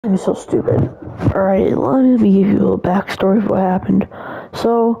I'm so stupid. Alright, let me give you a backstory of what happened.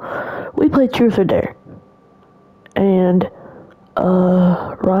 So, we played Truth or Dare. And,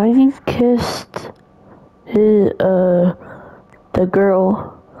 Ryan kissed the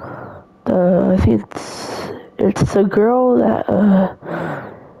girl. I think it's the girl that,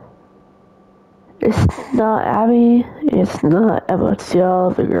 it's not Abby, it's not Emma, it's the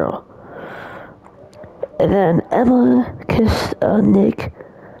other girl. And then Emma kissed, Nick.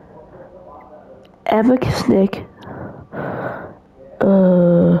 Emma kissed Nick.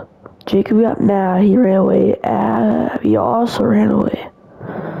 Jacob got mad, he ran away. Abby also ran away.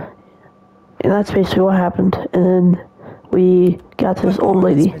 And that's basically what happened. And then we got to this old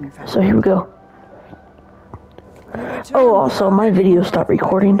lady. So here we go. Oh, also, my video stopped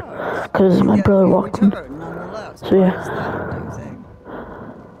recording because my brother walked in. So yeah.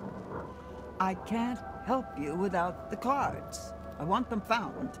 I can't help you without the cards. I want them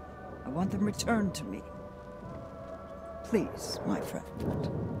found. I want them returned to me. Please, my friend.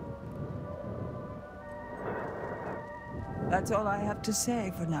 That's all I have to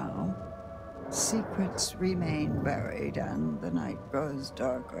say for now. Secrets remain buried and the night grows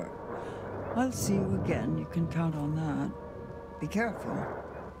darker. I'll see you again, you can count on that. Be careful.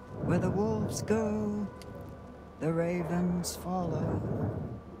 Where the wolves go, the ravens follow.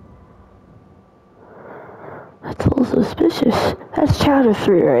 That's a little suspicious. That's chapter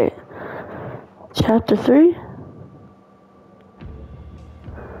 3, right? Chapter 3?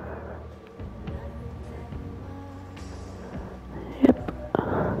 Yep.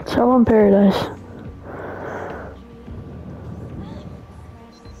 It's all in paradise.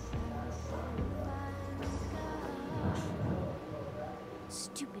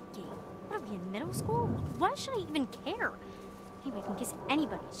 Stupid game. What are we in middle school? Why should I even care? Anybody can kiss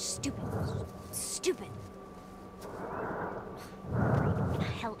anybody. Stupid. Stupid. Where the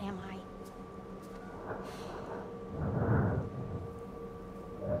hell am I?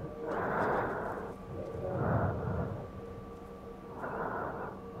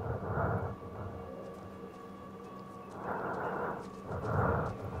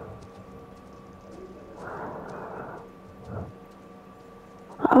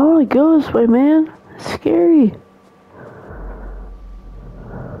 I don't want to go this way, man. It's scary.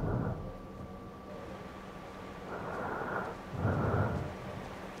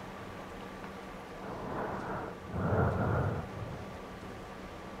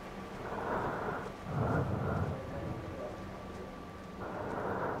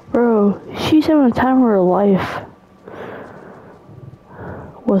 Bro, she's having a time of her life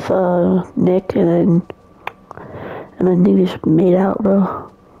with Nick, and then they just made out, bro.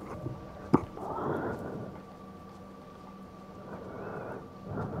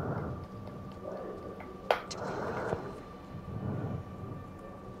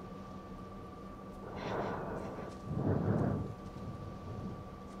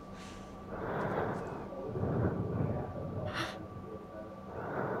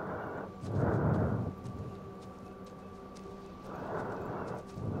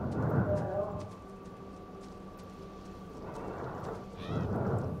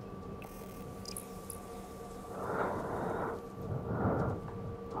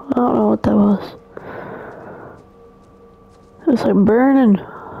 I don't know what that was. It was like burning.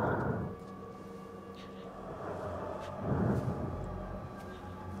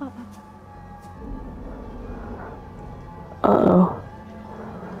 Uh-oh.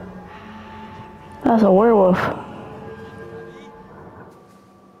 That's a werewolf.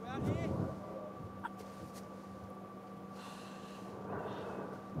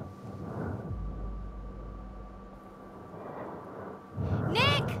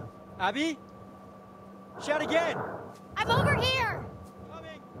 Nick! Abby? Shout again! I'm over here!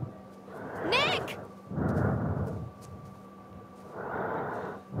 Coming! Nick!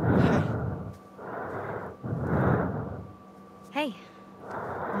 Hey.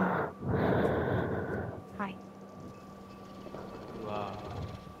 Hi. Wow.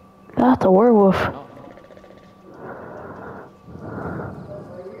 That's a werewolf. Oh.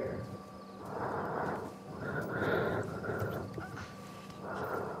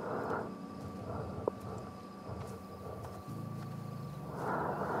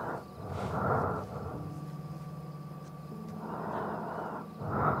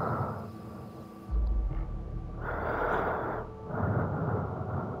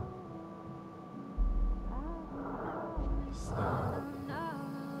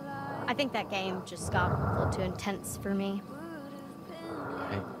 I think that game just got a little too intense for me.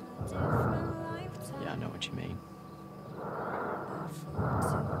 Okay. Yeah, I know what you mean.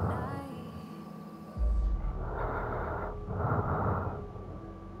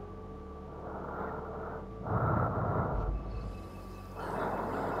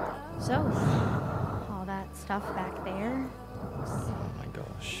 So, all that stuff back there. Oh my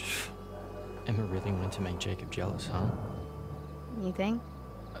gosh. Emma really wanted to make Jacob jealous, huh? You think?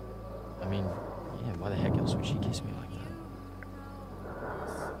 I mean, yeah, why the heck else would she kiss me like that?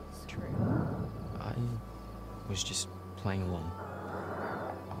 True. I was just playing along.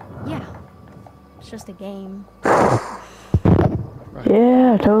 Yeah. It's just a game. Right.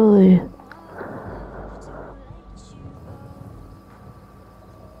 Yeah, totally.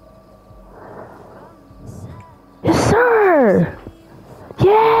 Yes, sir!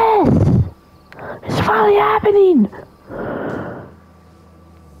 Yes! It's finally happening!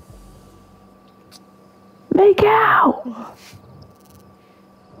 Make out!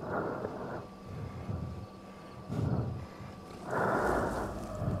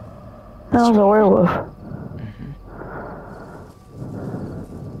 That was a werewolf. Mm-hmm.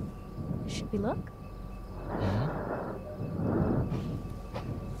 Should we look? Mm-hmm.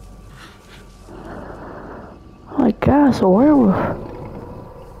 Oh my god, it's a werewolf.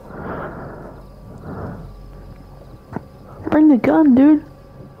 Bring the gun, dude.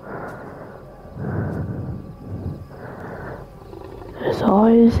 It's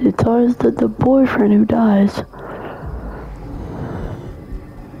always the boyfriend who dies.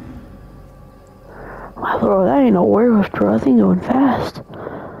 My lord, that ain't no werewolf, bro. I think going fast.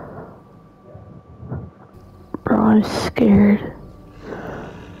 Bro, I'm scared.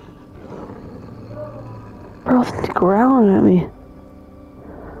 Bro, it's growling at me.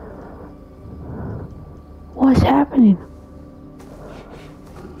 What's happening?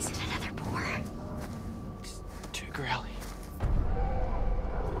 Is it another boar? It's too growly.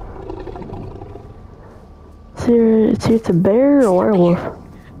 See, it's a bear or a werewolf?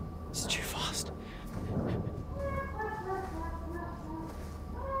 It's too fast.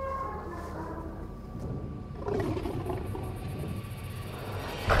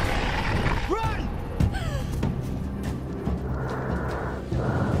 Run!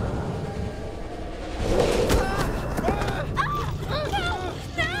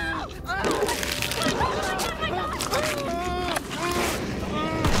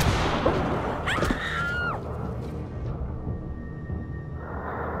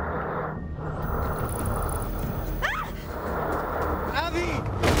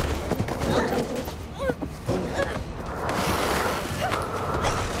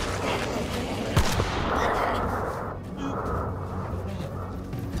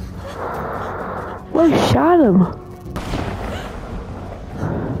 What shot him?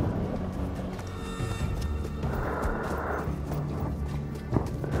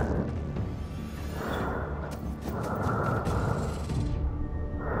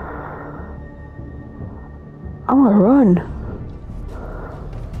 I'm gonna run.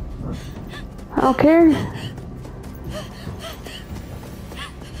 I don't care.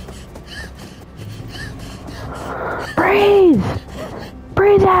 Breathe!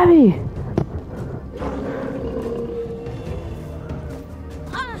 Breathe, Abby!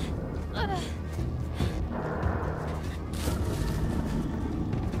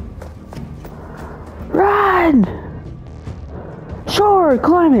 Run! Sure,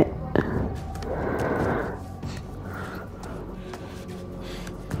 climb it.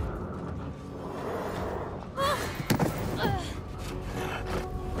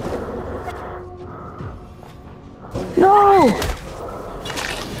 No!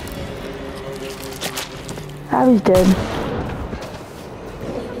 Abby's dead.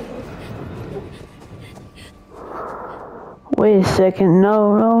 Wait a second.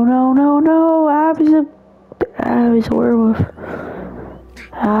 No, no, no, no, no. Abby's a werewolf.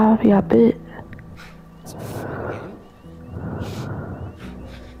 Abby got bit.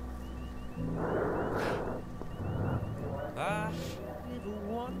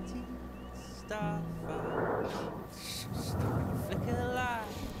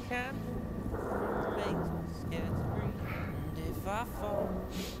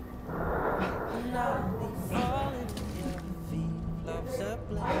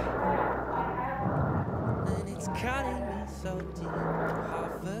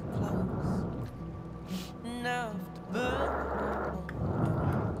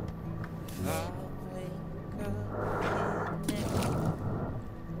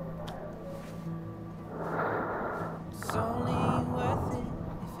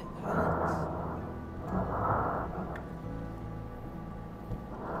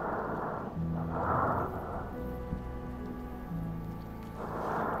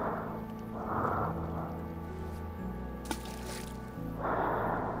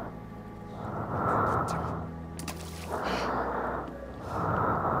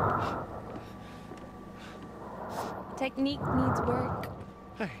 Technique needs work.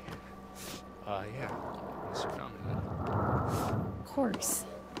 Hey, Yeah. Yes, you found me that. Of course.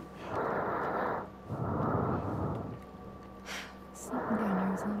 Sleeping down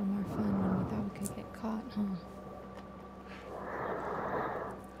here was a little more fun when we thought we could get caught, huh?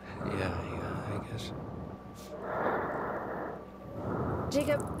 Yeah, I guess.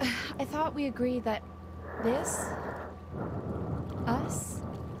 Jacob, I thought we agreed that this, us,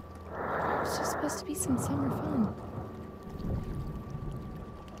 was just supposed to be some summer fun.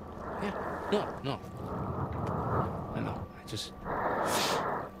 Yeah. No. I know.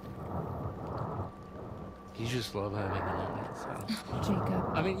 You just love having a moment, so. Jacob.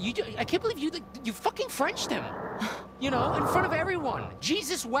 I mean, I can't believe you fucking Frenched him. You know, in front of everyone.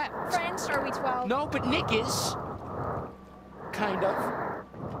 Jesus wept. French, are we 12? No, but Nick is. Kind of.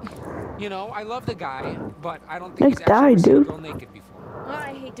 You know, I love the guy, but I don't think Nick he's actually died, ever seen a dude. girl naked before. Well,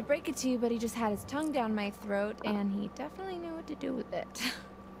 I hate to break it to you, but he just had his tongue down my throat, and he definitely knew what to do with it.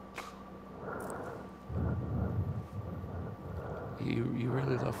 You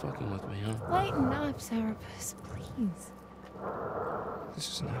really love fucking with me, huh? Lighten up, Sourpuss, please. This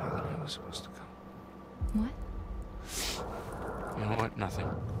is not how the night was supposed to go. What? You know what? Nothing.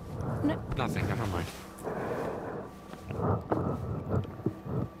 No. Nothing. Never mind.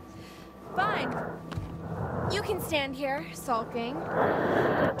 Fine. You can stand here, sulking,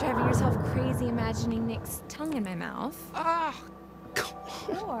 driving yourself crazy imagining Nick's tongue in my mouth. Ah! Come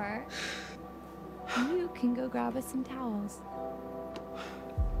on. Or you can go grab us some towels.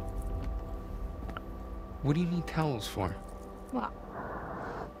 What do you need towels for? Well,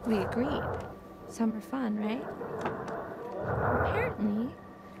 we agreed. Summer fun, right? Apparently,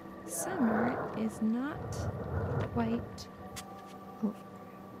 summer is not quite over.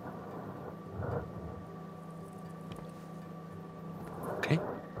 Okay.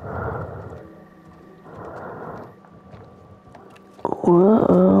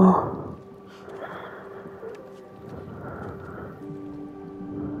 Whoa.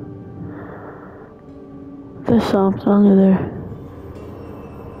 There's something under there.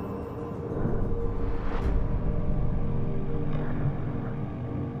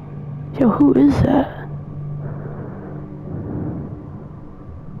 Yo, who is that?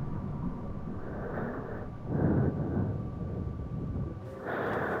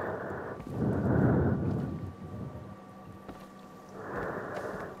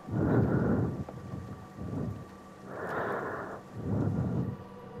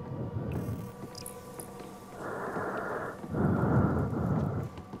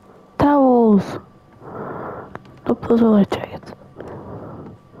 Towels! Nope, those are life jackets.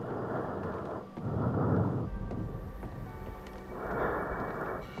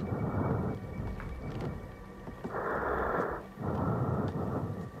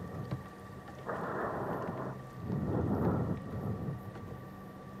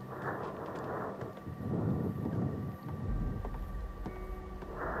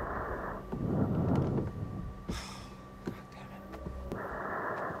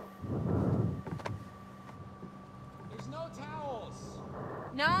 There's no towels.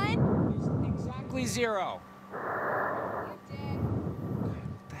 None? There's exactly zero. You're dead.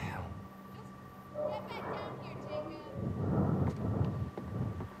 What the hell? Get back down here, Jacob.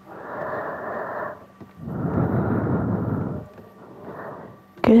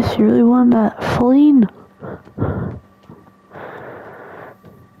 Guess you really want that fleen?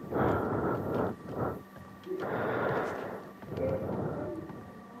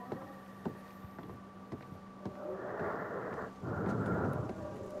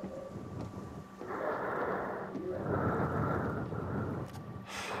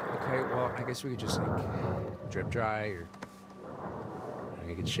 Okay, well, I guess we could just, drip dry, or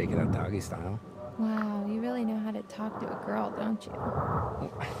you could shake it out doggy style. Wow, you really know how to talk to a girl, don't you?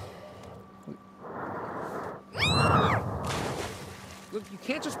 Look, you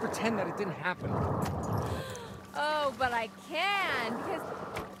can't just pretend that it didn't happen. Oh, but I can, because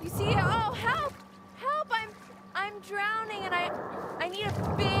you see, oh, help! Help! I'm drowning, and I need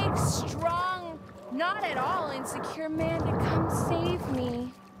a big, strong, not at all insecure man to come save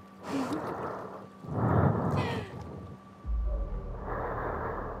me.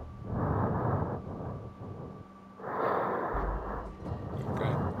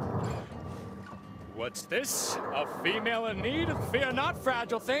 Okay. What's this? A female in need? Fear not,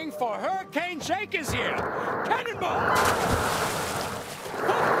 fragile thing, for Hurricane Jake is here! Cannonball!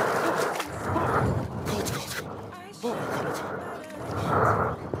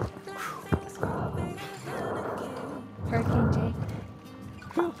 Hurricane Jake.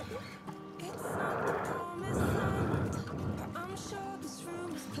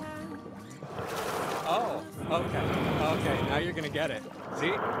 Oh, okay. Okay, now you're gonna get it. See?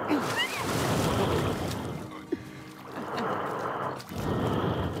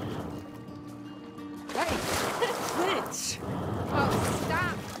 Hey, bitch! Oh,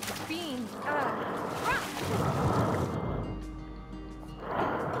 stop being,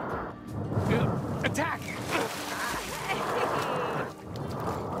 Attack!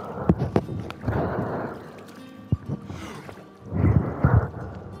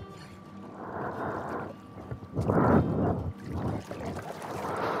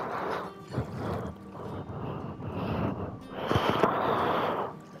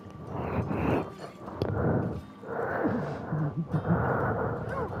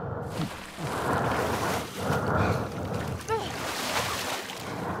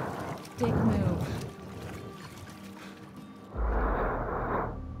 Dick move.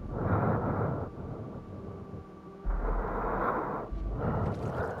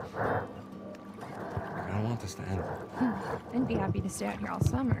 I don't want this to end. I'd be happy to stay out here all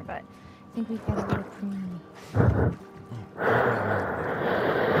summer, but I think we've got a little pruning.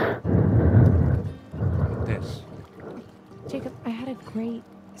 This. Jacob, I had a great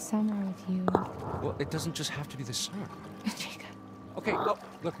summer with you. Well, it doesn't just have to be this summer. Jacob. Okay, oh,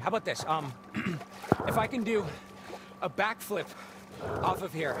 look, how about this? If I can do a backflip off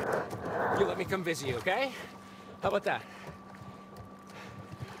of here, you let me come visit you, okay? How about that?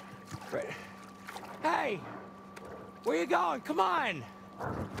 Right. Hey! Where you going? Come on!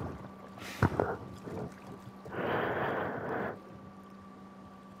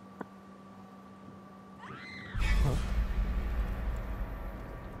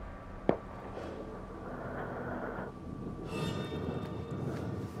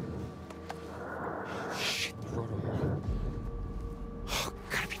 Shit, the rotor wall. Oh,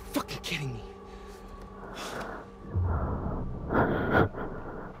 gotta be fucking kidding me.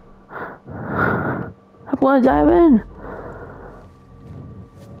 I want to dive in.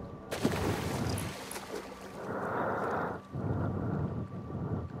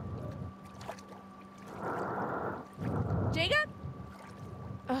 Jacob?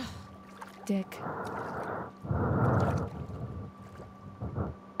 Ugh, Dick.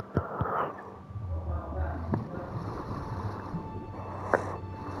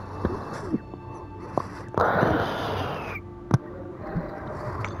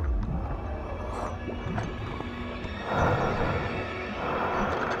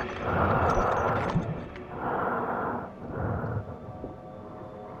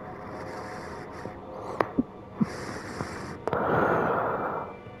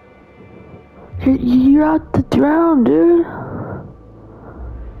 You're out to drown, dude.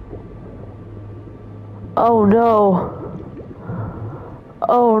 Oh no.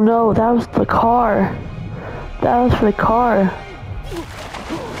 Oh no, that was the car. That was the car.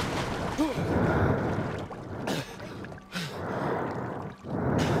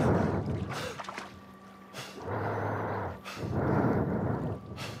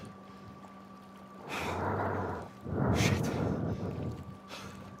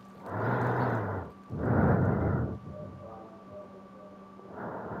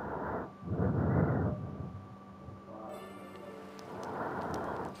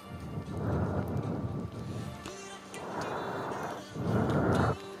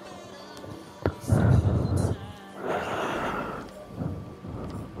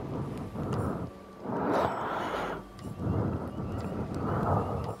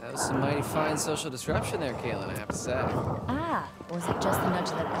 That was some mighty fine social disruption there, Kaylin, I have to say. Ah, was it just the nudge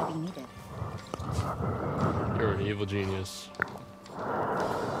that Abby needed? You're an evil genius.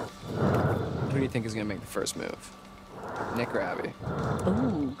 Who do you think is gonna make the first move? Nick or Abby?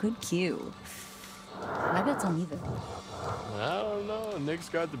 Ooh, good cue. My bet's on either. I don't know. Nick's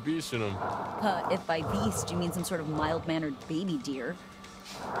got the beast in him. If by beast you mean some sort of mild-mannered baby deer.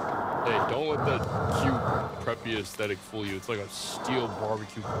 Hey, don't let that cute, preppy aesthetic fool you. It's like a steel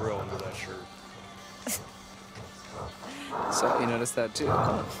barbecue grill under that shirt. So, you noticed that too? So,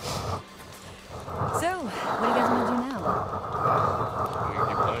 what do you guys want to do now? We can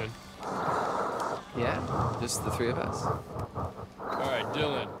keep playing. Yeah, just the three of us. Alright,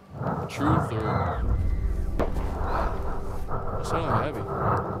 Dylan. Truth or... You sound like heavy.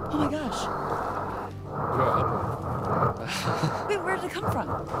 Oh my gosh. Go ahead. Wait, where did it come from?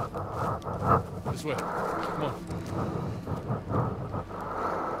 This way. Come on.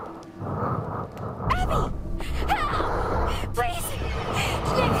 Abby! Help! Please!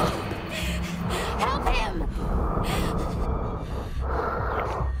 Nick! Help him!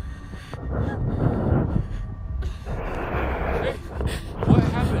 Hey, what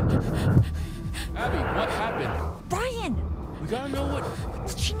happened? Abby, what happened? Brian! We gotta know what...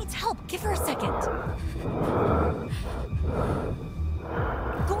 She needs help. Give her a second.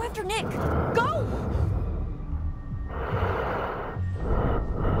 after Nick. Go!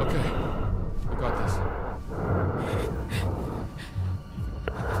 Okay. I got this.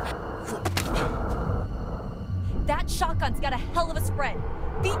 That shotgun's got a hell of a spread.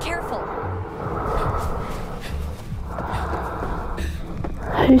 Be careful.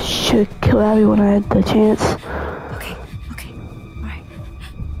 I should kill Abby when I had the chance. Okay, okay, alright.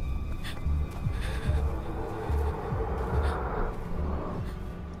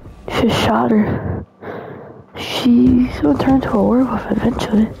 Should shot her. She's gonna turn into a werewolf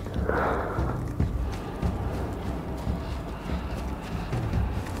eventually.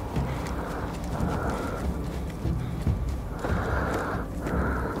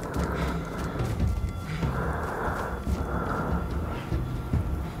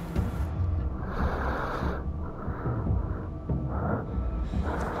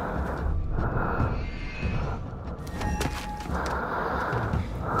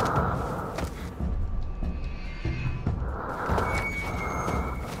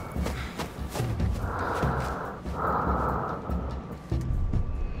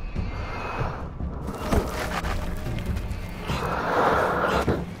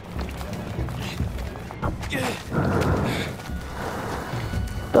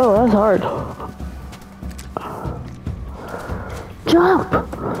 Oh, that's hard. Jump!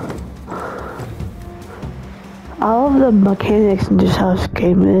 I love the mechanics and just how this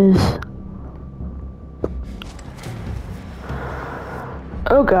game is.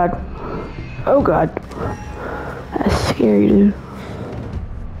 Oh god. Oh god. That's scary, dude.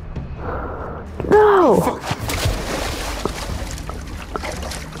 No!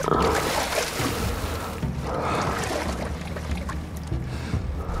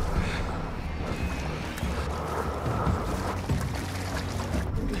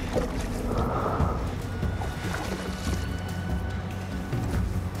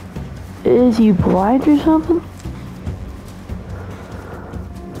 Is he blind or something?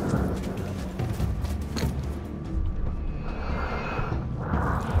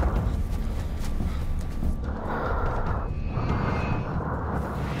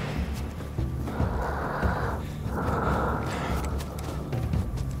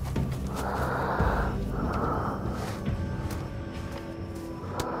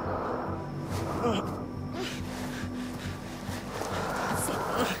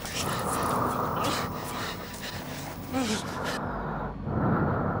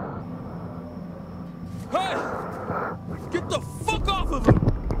 Hey! Get the fuck off of him!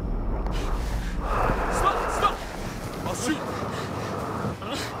 Stop! Stop! I'll shoot!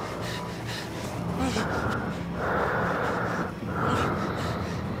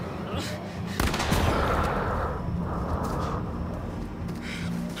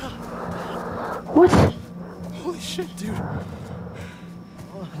 What? Holy shit, dude!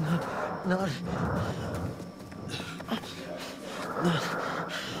 Not.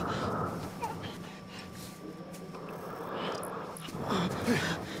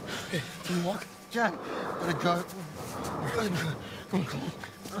 Hey, can you walk? Jack, gotta go. Come on, come on.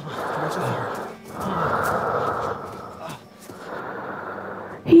 Come on, so far.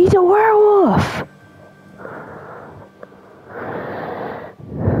 He's a werewolf!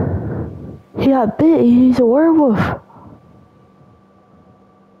 He got bit, he's a werewolf.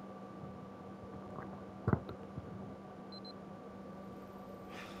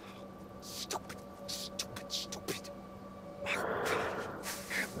 Stupid.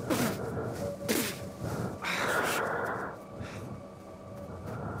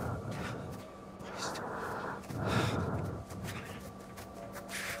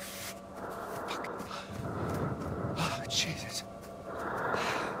 Oh, Jesus.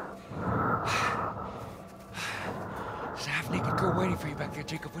 There's a half-naked girl waiting for you back there,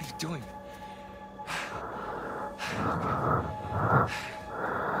 Jacob. What are you doing?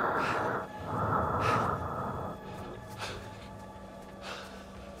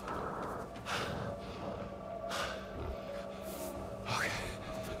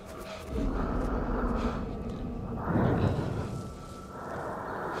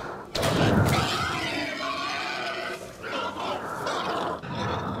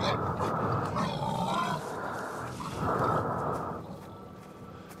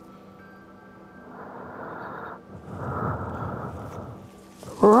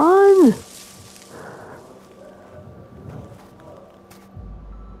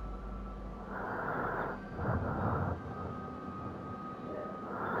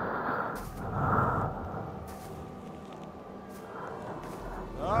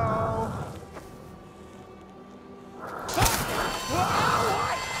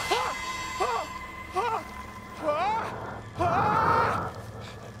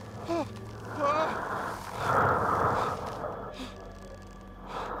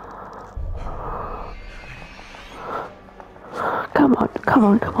 on, come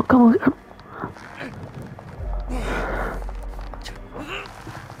on, come on, come on.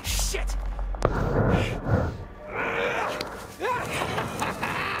 Shit!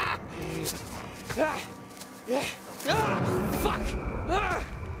 Fuck!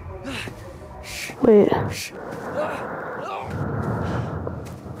 Wait.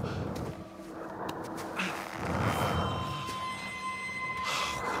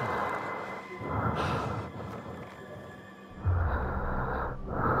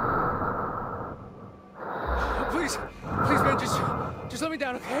 Please, man, just let me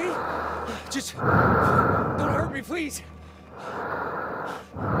down, okay? Just don't hurt me, please.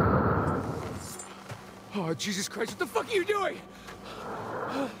 Oh, Jesus Christ, what the fuck are you doing?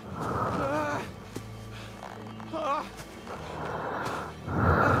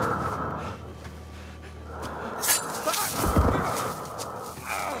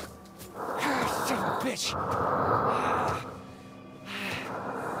 Son of a bitch.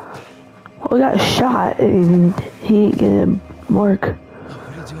 We got shot and he ain't gonna work. What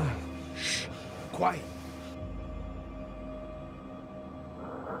are you doing? Shh. Quiet.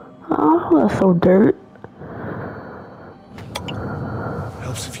 Oh, that's so dirt.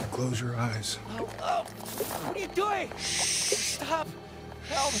 Helps if you close your eyes. Oh, what are you doing? Shh. Stop.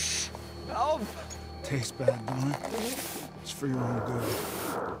 Help. Help. Tastes bad, don't it? It's for your own good.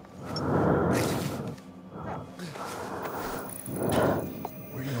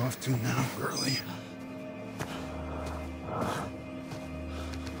 Where you off to now, girlie?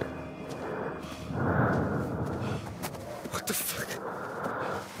 What the fuck?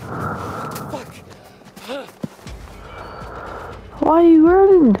 Why are you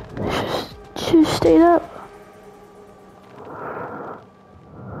running? Just stayed up.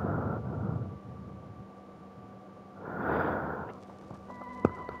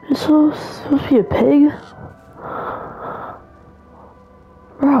 It's supposed to be a pig?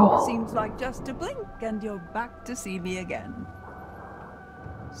 Bro. Seems like just a blink and you're back to see me again.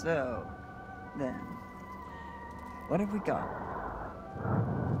 So, then, what have we got?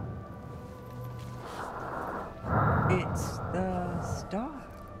 It's the star.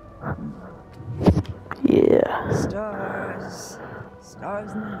 Yeah. Stars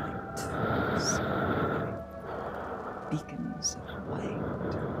in the night. Sky. Beacons of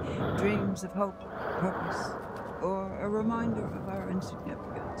light. Dreams of hope, purpose, or a reminder of our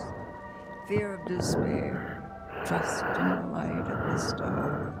insignificance. Fear of despair. Trust in the light of the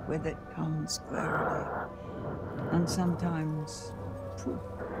star. With it comes clarity. And sometimes proof.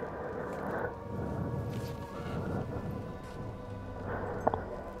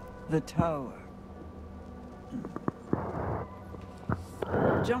 The tower.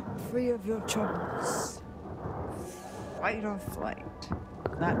 Jump free of your troubles. Fight or flight?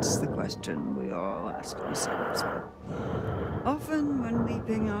 That's the question we all ask ourselves. Often when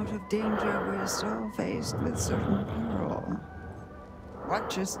leaping out of danger, we're still faced with certain peril.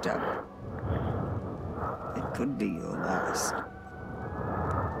 Watch your step. It could be your last.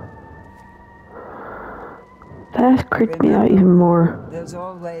 That creeped me out even more. There's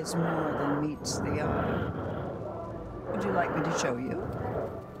always more than meets the eye. Would you like me to show you?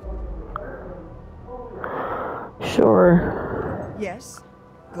 Sure. Yes,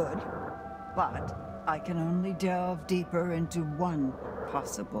 good. But I can only delve deeper into one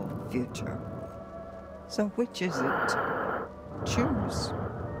possible future. So which is it? Choose.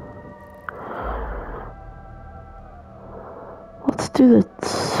 Let's do the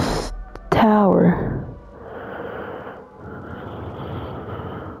tower.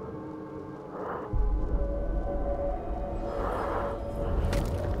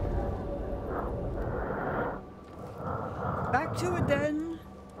 Back to it then.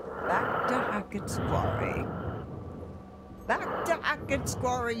 Back to Hackett's Quarry. Back to Hackett's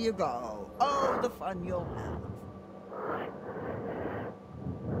Quarry you go. Oh, the fun you'll have.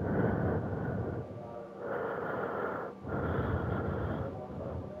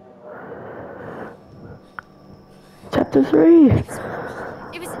 Chapter 3.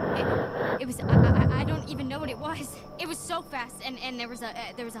 I don't even know what it was. It was so fast, and there was a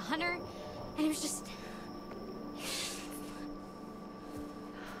hunter, and it was just.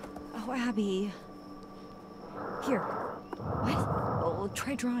 Oh, Abby. Here. What? Oh,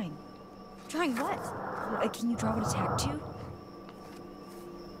 try drawing. Drawing what? Can you draw what attacked you?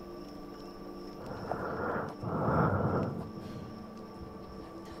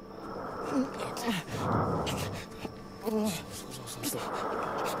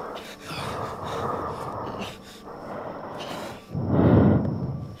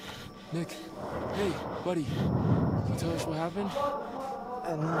 Nick, hey, buddy. Can you tell us what happened? I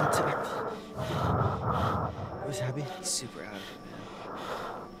don't know, attacked. I was happy. Super out of it, man.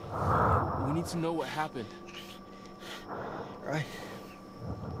 need to know what happened. Right.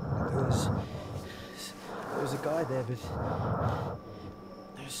 There was a guy there, but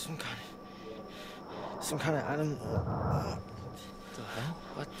there's some kind of animal. The hell?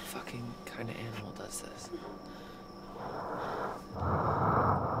 What fucking kind of animal does this?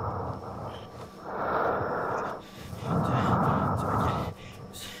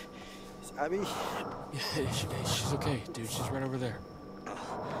 Is Abby? Yeah, she's okay, dude. She's right over there.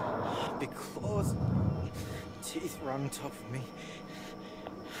 Big claws, teeth right on top of me.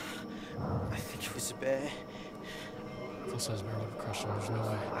 I think it was a bear. Full-size bear would have crushed him. There's no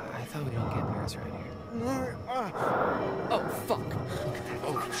way. I thought we don't get bears around here. No. Oh fuck! Look at that.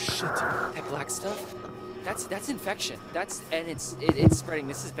 Oh shit! That black stuff. That's infection. It's spreading.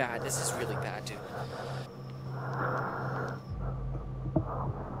 This is bad. This is really bad, dude.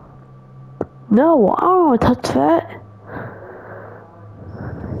 No, I don't want to touch that.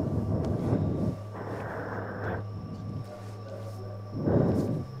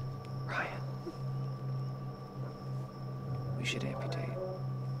 Ryan, we should amputate.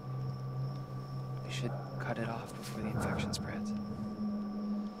 We should cut it off before the infection spreads.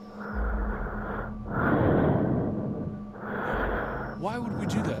 Why would we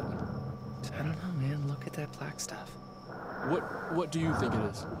do that? I don't know, man. Look at that black stuff. What do you think it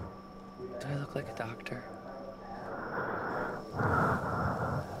is? Do I look like a doctor?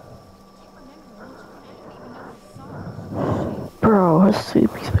 Bro, this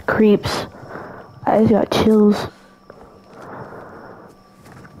is the creeps. I just got chills.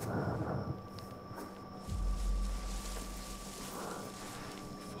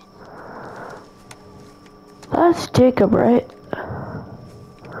 That's Jacob, right?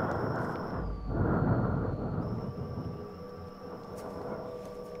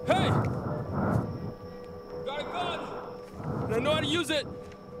 Hey! Got a gun! And I know how to use it!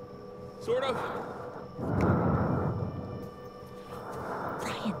 Sort of.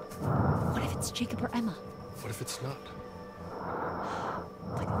 Ryan, what if it's Jacob or Emma? What if it's not?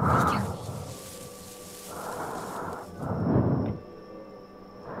 Be careful.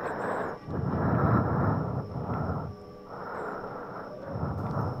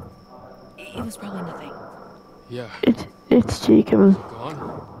 It was probably nothing. Yeah. It's Jacob. Gone?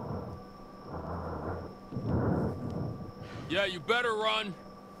 Yeah, you better run.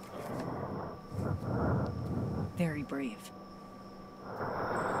 Very brave.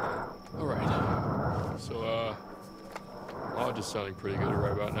 All right. So, all just sounding pretty good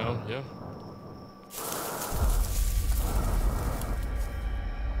right about now, yeah?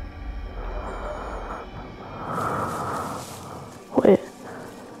 Wait.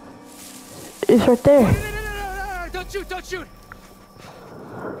 It's right there. No, don't shoot, don't shoot!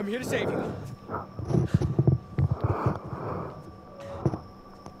 I'm here to save you.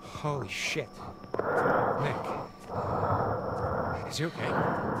 Holy shit. Nick. Is he okay?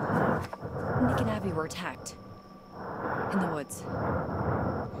 Nick and Abby were attacked. In the woods.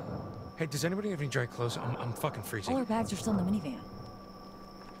 Hey, does anybody have any dry clothes? I'm fucking freezing. All our bags are still in the minivan.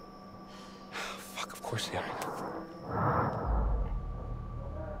 Fuck, of course they are.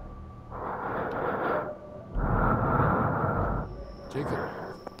 Jacob,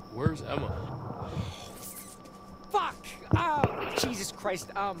 where's Emma? Fuck! Oh, Jesus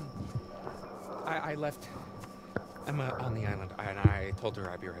Christ. I left Emma on the island, and I told her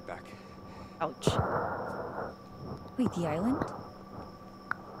I'd be right back. Ouch. Wait, the island?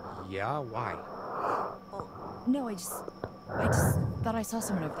 Yeah, why? Oh, no, I just thought I saw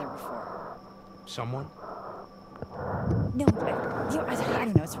someone over there before. Someone? No, I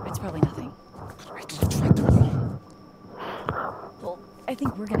don't know. It's probably nothing. Well, I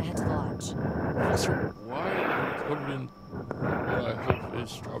think we're gonna head to the lodge. So why put it in what I hope is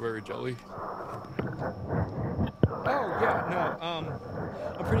strawberry jelly? Oh, yeah, no,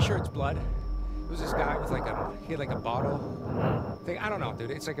 I'm pretty sure it's blood. It was this guy with he had like a bottle thing. I don't know, dude.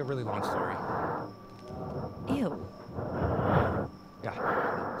 It's like a really long story. Ew. Yeah,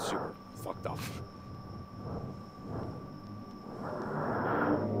 super fucked up.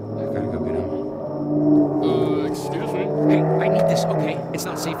 I gotta go get him. Excuse me? Hey, I need this, okay? It's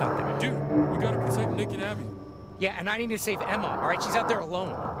not safe out there. Dude, we gotta protect Nick and Abby. Yeah, and I need to save Emma, all right? She's out there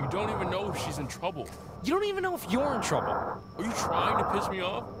alone. You don't even know if she's in trouble. You don't even know if you're in trouble. Are you trying to piss me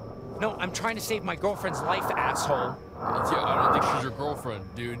off? No, I'm trying to save my girlfriend's life, asshole. Yeah, I don't think she's your girlfriend,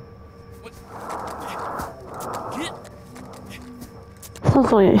 dude. What? Get...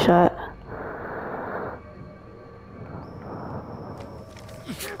 Sounds like a shot.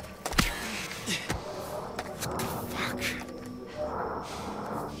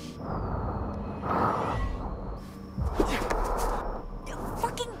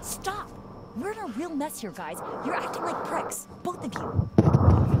 Fucking stop! We're in a real mess here, guys. You're acting like pricks, both of you.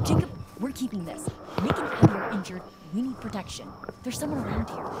 Jacob, we're keeping this. Nick and Abby are injured. We need protection. There's someone around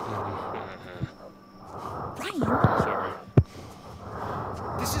here. Ryan! Sorry.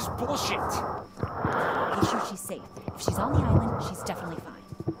 This is bullshit. Make sure she's safe. If she's on the island, she's definitely fine.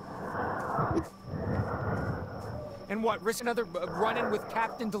 And what, risk another run-in with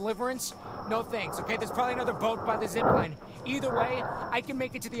Captain Deliverance? No thanks, okay? There's probably another boat by the zipline. Either way, I can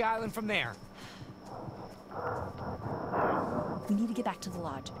make it to the island from there. We need to get back to the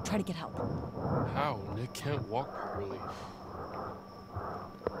lodge. Try to get help. How? Nick can't walk properly.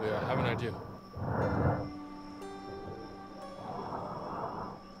 Yeah, I have an idea.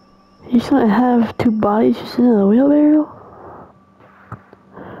 He's gonna have two bodies just in a wheelbarrow?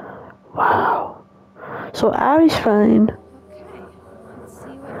 Wow. So Abby's fine. Okay, let's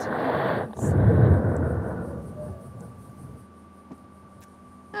see what today brings.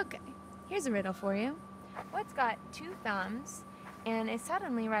 Okay, here's a riddle for you. What's got 2 thumbs and is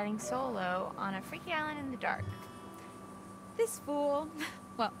suddenly riding solo on a freaky island in the dark? This fool,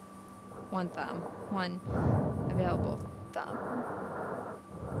 well, 1 thumb, 1 available thumb.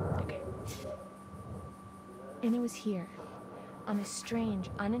 Okay. And it was here, on this strange,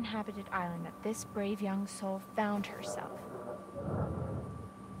 uninhabited island, that this brave young soul found herself.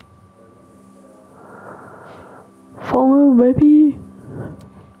 Full moon, baby.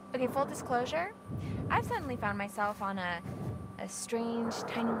 Okay, full disclosure, I've suddenly found myself on a strange,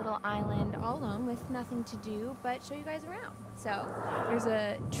 tiny little island all alone with nothing to do but show you guys around. So, there's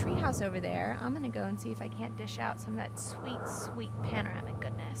a treehouse over there. I'm gonna go and see if I can't dish out some of that sweet, sweet panoramic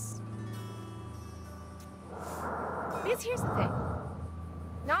goodness. Because here's the thing.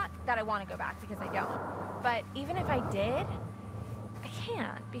 Not that I want to go back, because I don't. But even if I did, I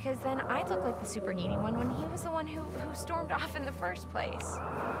can't, because then I'd look like the super needy one when he was the one who stormed off in the first place.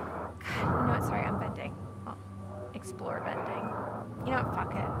 God, you know what? Sorry, I'm venting. Oh, explore venting. You know what?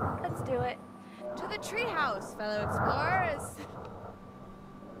 Fuck it. Let's do it. To the treehouse, fellow explorers.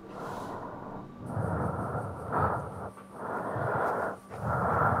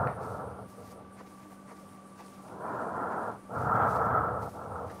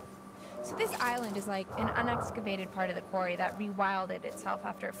 So this island is like an unexcavated part of the quarry that rewilded itself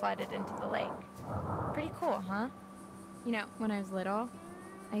after it flooded into the lake. Pretty cool, huh? You know, when I was little,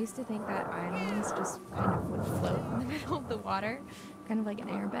 I used to think that islands just kind of would float in the middle of the water, kind of like an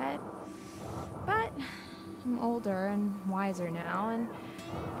airbed. But I'm older and wiser now, and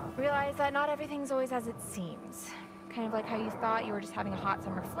realize that not everything's always as it seems. Kind of like how you thought you were just having a hot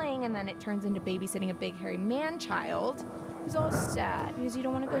summer fling, and then it turns into babysitting a big hairy man-child who's all sad because you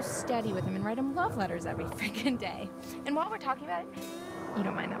don't want to go steady with him and write him love letters every freaking day. And while we're talking about it, you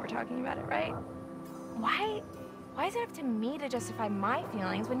don't mind that we're talking about it, right? Why is it up to me to justify my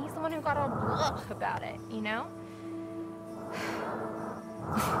feelings when he's the one who got all blah about it, you know?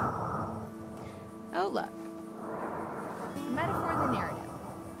 Oh, look. A metaphor in the narrative.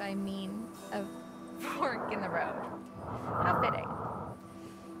 I mean, a fork in the road. How fitting.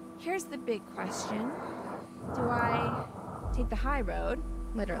 Here's the big question. Do I take the high road,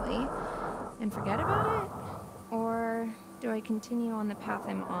 literally, and forget about it? Or do I continue on the path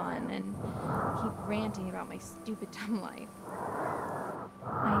I'm on and keep ranting about my stupid dumb life?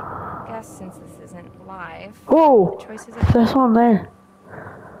 I guess since this isn't live, Whoa! the choices There's one there.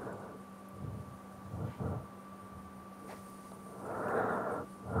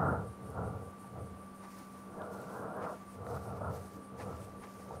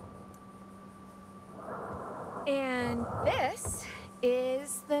 And this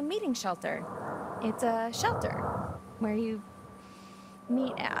is the meeting shelter. It's a shelter where you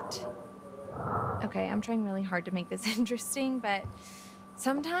meet at. Okay, I'm trying really hard to make this interesting, but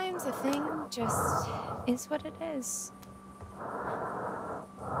sometimes a thing just is what it is.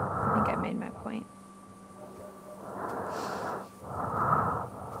 I think I made my point.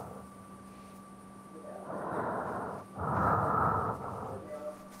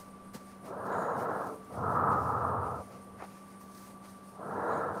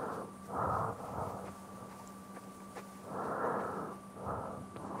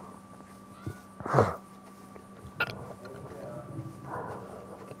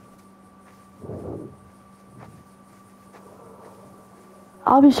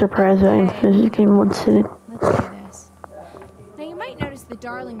 I'll be surprised if I can finish this game in one sitting. Let's do this. Now you might notice the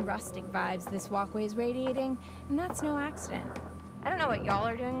darling rustic vibes this walkway is radiating, and that's no accident. I don't know what y'all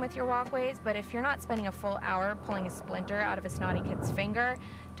are doing with your walkways, but if you're not spending a full hour pulling a splinter out of a snotty kid's finger,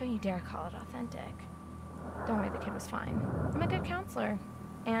 don't you dare call it authentic. Don't worry, the kid was fine. I'm a good counselor,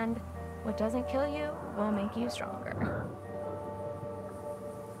 and what doesn't kill you will make you stronger.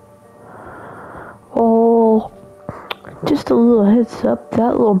 Just a little heads up,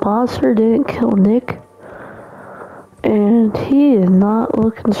 that little monster didn't kill Nick. And he is not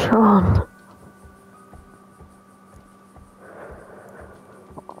looking strong.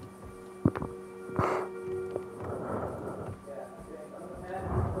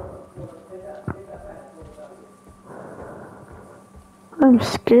 I'm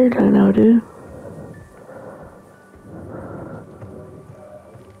scared, I know, dude.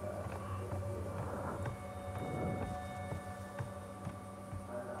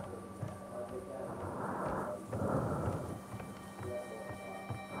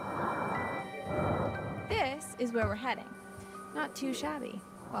 This is where we're heading. Not too shabby.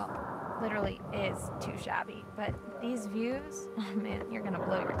 Well, literally is too shabby, but these views, oh man, you're gonna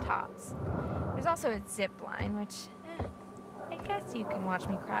blow your tops. There's also a zip line, which, I guess you can watch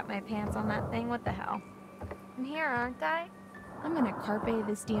me crap my pants on that thing, what the hell. I'm here, aren't I? I'm gonna carpe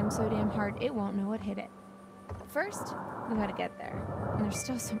this DM so damn hard it won't know what hit it. First, we gotta get there, and there's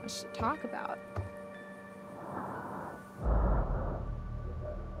still so much to talk about.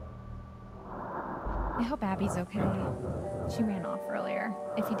 I hope Abby's okay. She ran off earlier.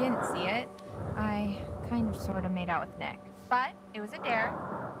 If you didn't see it, I kind of sort of made out with Nick. But it was a dare.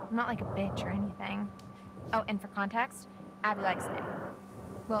 I'm not like a bitch or anything. Oh, and for context, Abby likes Nick.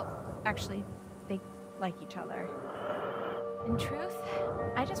 Well, actually, they like each other. In truth,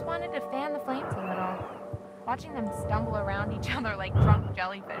 I just wanted to fan the flames a little. Watching them stumble around each other like drunk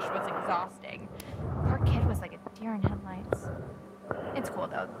jellyfish was exhausting. Poor kid was like a deer in headlights. It's cool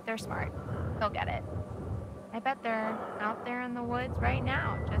though, they're smart. They'll get it. I bet they're out there in the woods right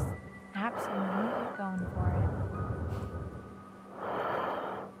now, just absolutely going for it.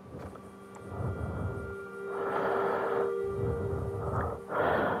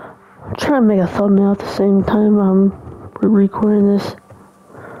 I'm trying to make a thumbnail at the same time I'm recording this.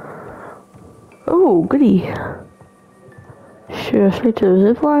 Oh, goody. Should I straight to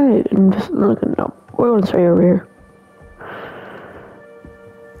the zip line and just look? No, we're going straight over here.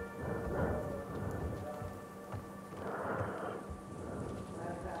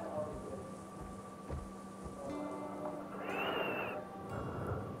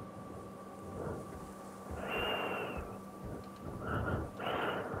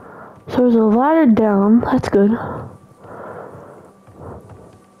 So there's a ladder down, that's good.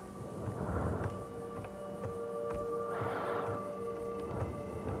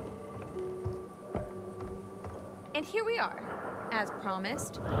 And here we are, as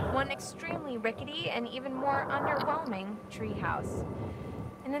promised, one extremely rickety and even more underwhelming treehouse.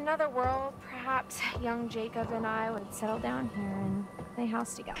 In another world, perhaps young Jacob and I would settle down here and play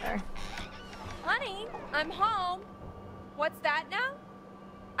house together. Honey, I'm home. What's that now?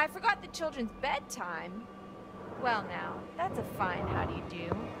 I forgot the children's bedtime. Well now, that's a fine how do you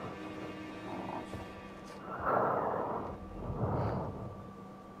do.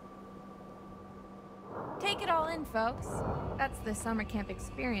 Take it all in, folks. That's the summer camp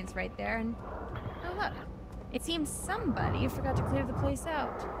experience right there, and oh look, it seems somebody forgot to clear the place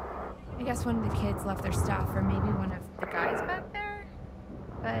out. I guess one of the kids left their stuff, or maybe one of the guys back there?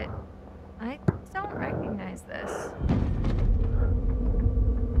 But I don't recognize this.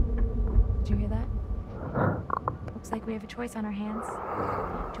 Did you hear that? Looks like we have a choice on our hands.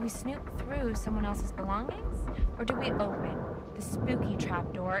 Do we snoop through someone else's belongings? Or do we open the spooky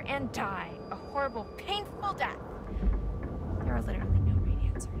trapdoor and die a horrible, painful death? There are literally no right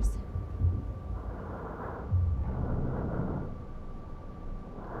answers.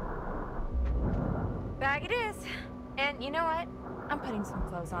 Bag it is. And you know what? I'm putting some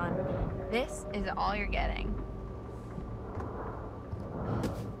clothes on. This is all you're getting.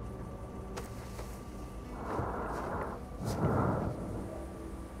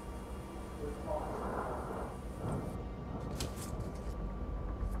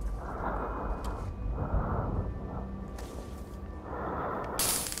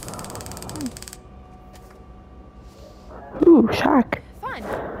 Ooh, shark. Fun.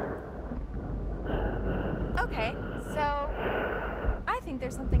 Okay, so I think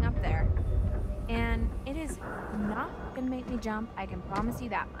there's something up there. And it is not gonna make me jump, I can promise you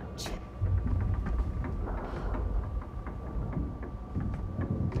that much.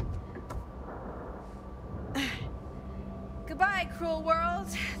 Goodbye, cruel world.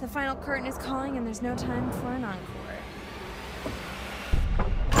 The final curtain is calling and there's no time for an encore.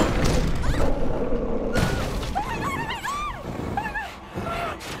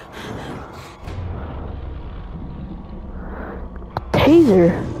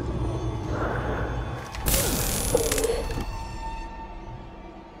 Taser.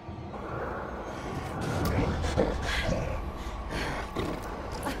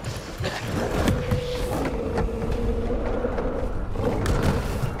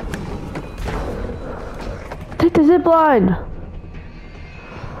 zip line.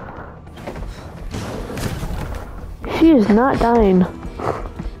 She is not dying.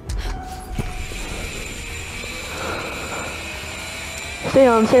 Stay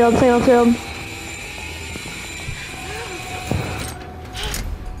on, stay on, stay on, stay on.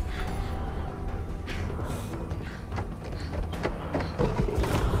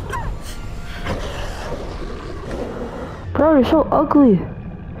 Bro, you're so ugly.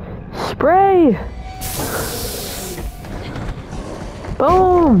 Spray!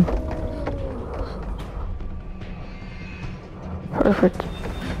 Boom! Perfect.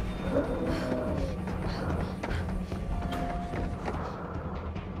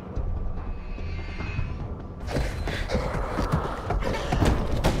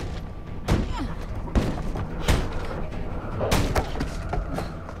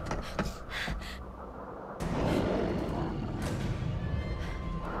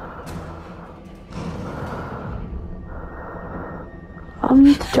 I'm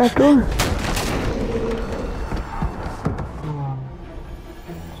used to trap door.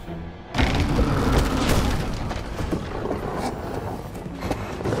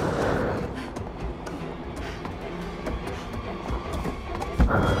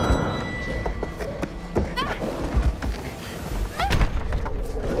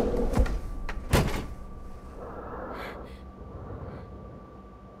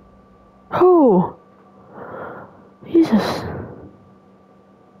 Oh, Jesus.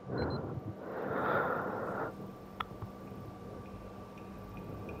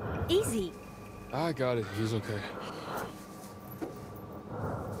 Easy. I got it. He's okay.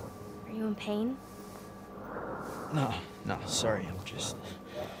 Are you in pain? No, sorry.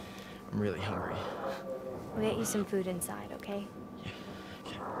 I'm really hungry. We'll get you some food inside, okay?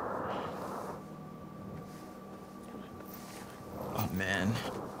 Oh man,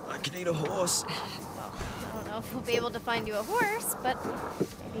 I could eat a horse. Well, I don't know if we'll be able to find you a horse, but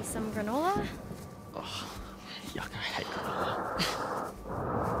maybe some granola? Oh, yuck, I hate granola.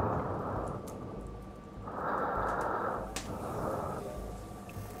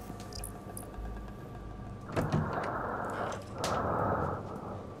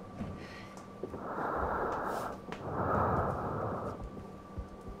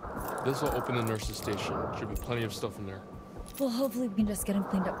 This will open the nurse's station. Should be plenty of stuff in there. Well, hopefully we can just get him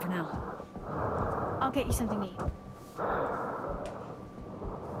cleaned up for now. I'll get you something to eat.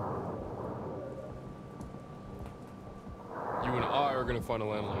 You and I are gonna find a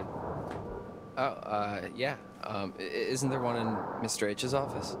landline. Oh, yeah. Isn't there one in Mr. H's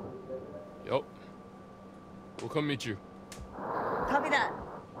office? Yup. We'll come meet you. Copy that.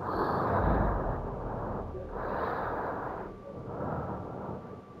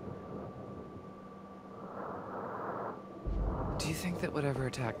 Do you think that whatever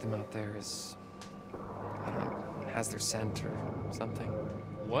attacked them out there is, I don't know, has their scent or something?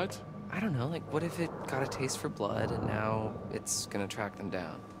 What? I don't know, like what if it got a taste for blood and now it's gonna track them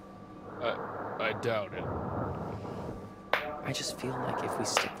down? I doubt it. I just feel like if we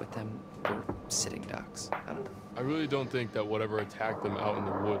stick with them, we're sitting ducks. I don't know. I really don't think that whatever attacked them out in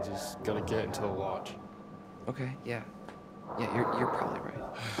the woods is gonna get into the lodge. Okay, yeah. Yeah, you're probably right.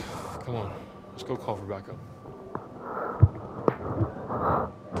 Come on, let's go call for backup.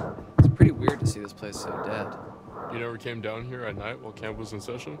 It's pretty weird to see this place so dead. You never came down here at night while camp was in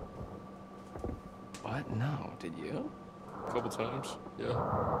session? What? No, did you? A couple times, yeah.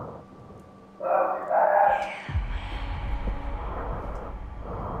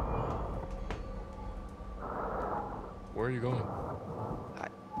 Where are you going?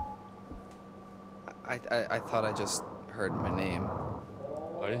 I thought I just heard my name.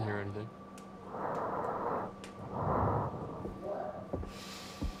 I didn't hear anything.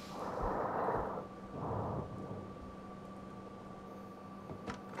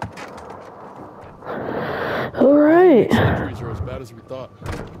 All right. These injuries are as bad as we thought.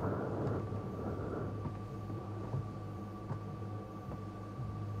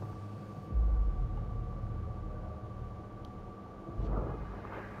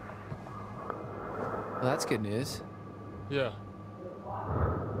 Well, that's good news. Yeah.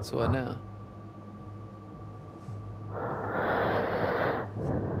 So what now?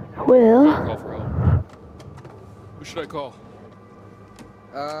 Well. Call for help. Who should I call?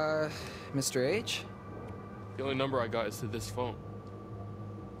 Mr. H? The only number I got is to this phone.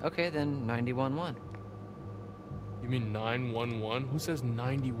 Okay, then 911. You mean 911? Who says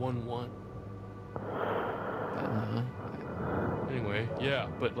 911? Anyway, yeah,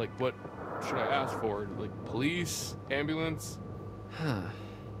 but like what should I ask for? Like police? Ambulance? Huh.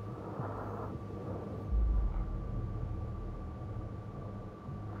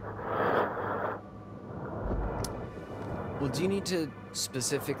 Well, do you need to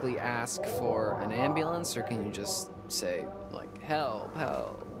specifically ask for an ambulance, or can you just say, like, help,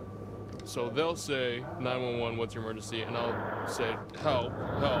 help? So they'll say 911, what's your emergency? And I'll say, help,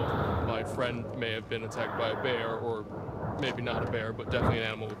 help. My friend may have been attacked by a bear, or maybe not a bear, but definitely an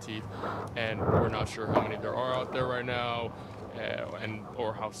animal with teeth. And we're not sure how many there are out there right now,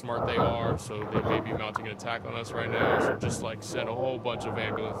 or how smart they are. So they may be mounting an attack on us right now. So just like send a whole bunch of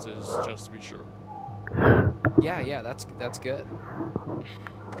ambulances just to be sure. Yeah, that's good.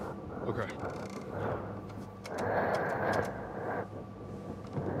 Okay.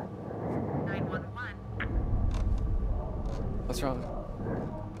 What's wrong?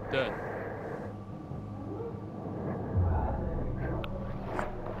 Dead.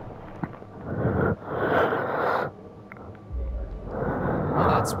 Well,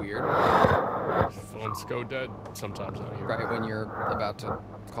 that's weird. Phones go dead sometimes out here. Right when you're about to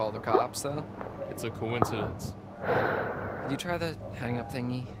call the cops, though? It's a coincidence. Did you try the hang-up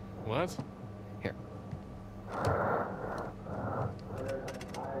thingy? What? Here.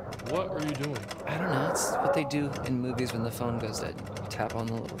 What are you doing? I don't know. It's what they do in movies when the phone goes dead. You tap on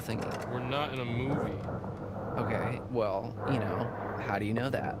the little thingy. We're not in a movie. Okay, well, you know, how do you know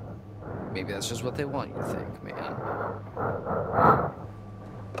that? Maybe that's just what they want you to think, man.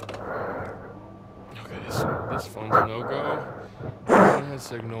 Okay, so this phone's a no-go. It has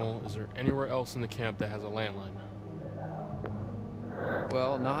signal. Is there anywhere else in the camp that has a landline?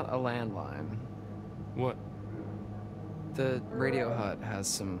 Well, not a landline. What? The radio hut has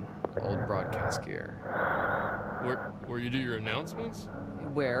some old broadcast gear. Where you do your announcements?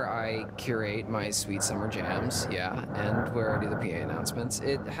 Where I curate my sweet summer jams, yeah, and where I do the PA announcements.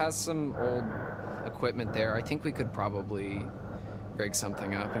 It has some old equipment there. I think we could probably rig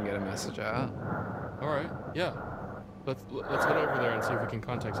something up and get a message out. All right, yeah. Let's head over there and see if we can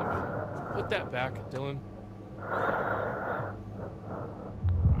contact somebody. Put that back, Dylan.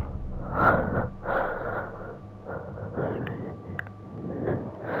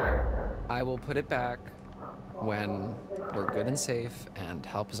 I will put it back when we're good and safe and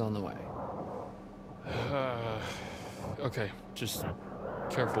help is on the way. Okay, just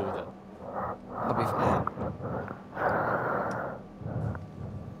careful with it. I'll be fine.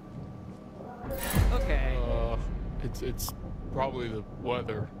 Okay. It's probably the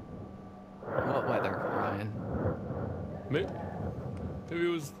weather. What weather, Ryan? Maybe it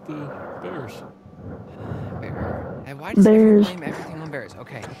was the bears. Bear. And why does everyone blame everything on bears?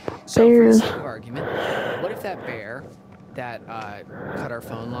 Okay, so for the sake of argument, what if that bear that cut our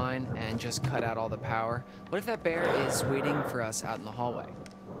phone line and just cut out all the power, what if that bear is waiting for us out in the hallway?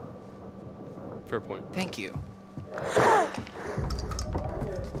 Fair point. Thank you.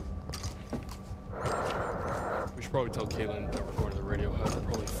 We should probably tell Caitlin that we're going to the radio hut. They're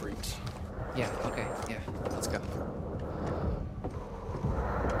probably freaks. Yeah, okay, yeah, let's go.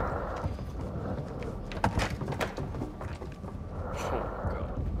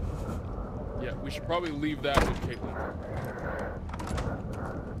 Yeah, we should probably leave that with Caitlin.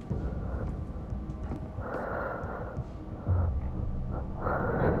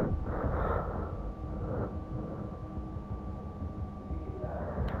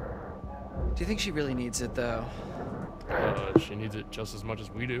 Do you think she really needs it, though? She needs it just as much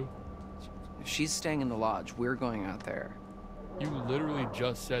as we do. If she's staying in the lodge, we're going out there. You literally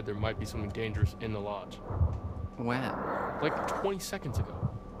just said there might be something dangerous in the lodge. When? Like 20 seconds ago.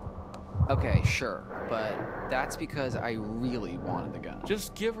 Okay, sure, but that's because I really wanted the gun.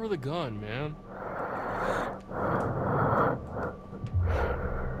 Just give her the gun, man.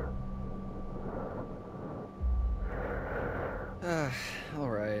 All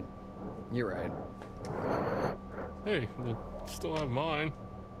right. You're right. Hey, you still have mine.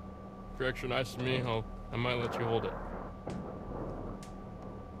 If you're extra nice to me, I might let you hold it.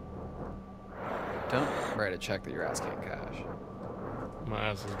 Don't write a check that you're asking in cash. My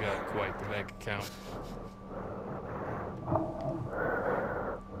ass has got quite the bank account.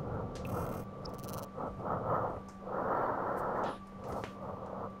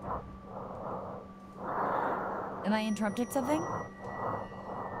 Am I interrupting something?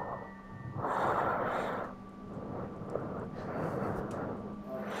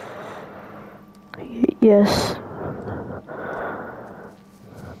 Yes.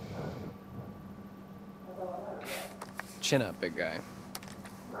 Chin up, big guy.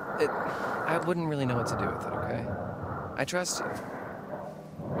 I wouldn't really know what to do with it, okay? I trust you.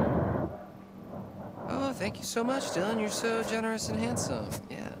 Oh, thank you so much, Dylan. You're so generous and handsome.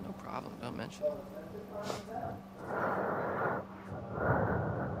 Yeah, no problem. Don't mention it.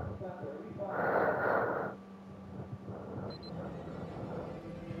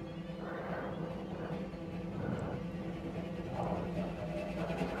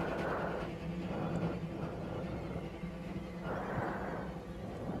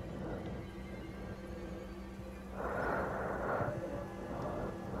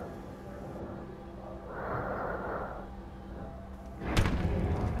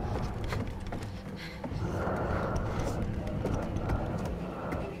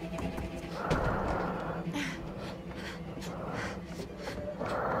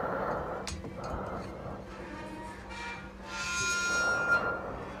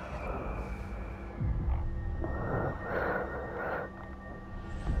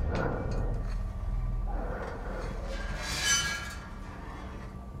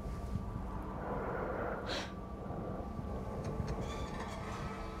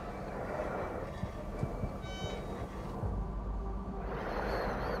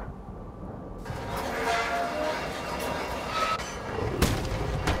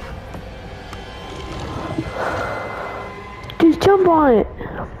 jump on it.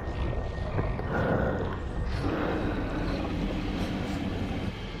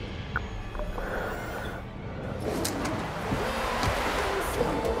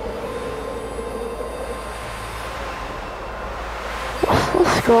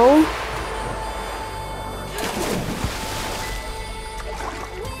 Let's go.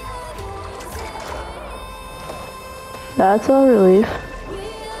 That's a relief.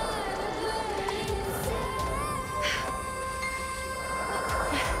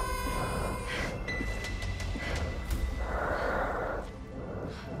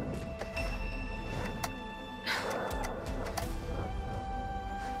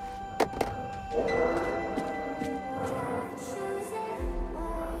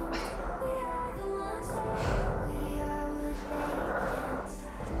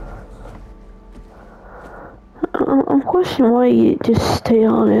 I'm questioning why you just stay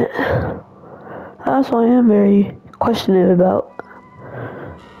on it. That's what I am very questioning about.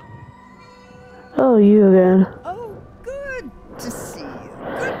 Oh, you again. Oh, good to see you.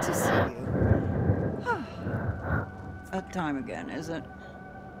 Good to see you. That time again, is it?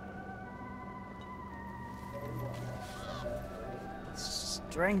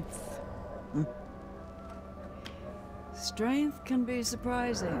 Strength. Strength can be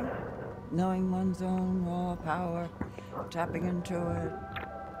surprising. Knowing one's own raw power, tapping into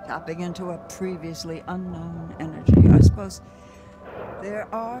a previously unknown energy. I suppose there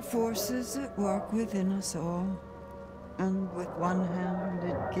are forces at work within us all. And with one hand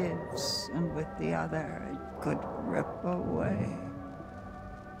it gives, and with the other it could rip away.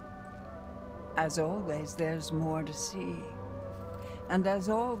 As always, there's more to see. And as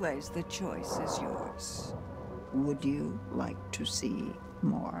always, the choice is yours. Would you like to see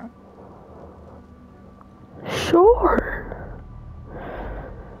more? Sure.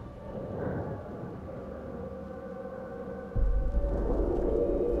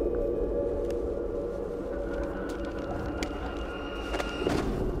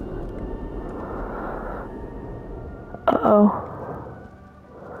 Uh-oh.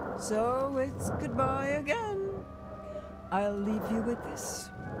 So it's goodbye again. I'll leave you with this.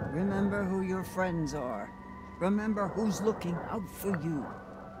 Remember who your friends are. Remember who's looking out for you.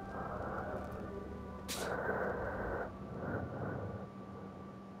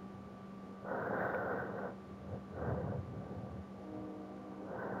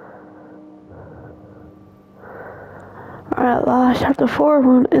 Alright, last chapter 4,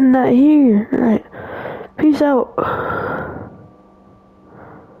 we're gonna end that here. Alright, peace out.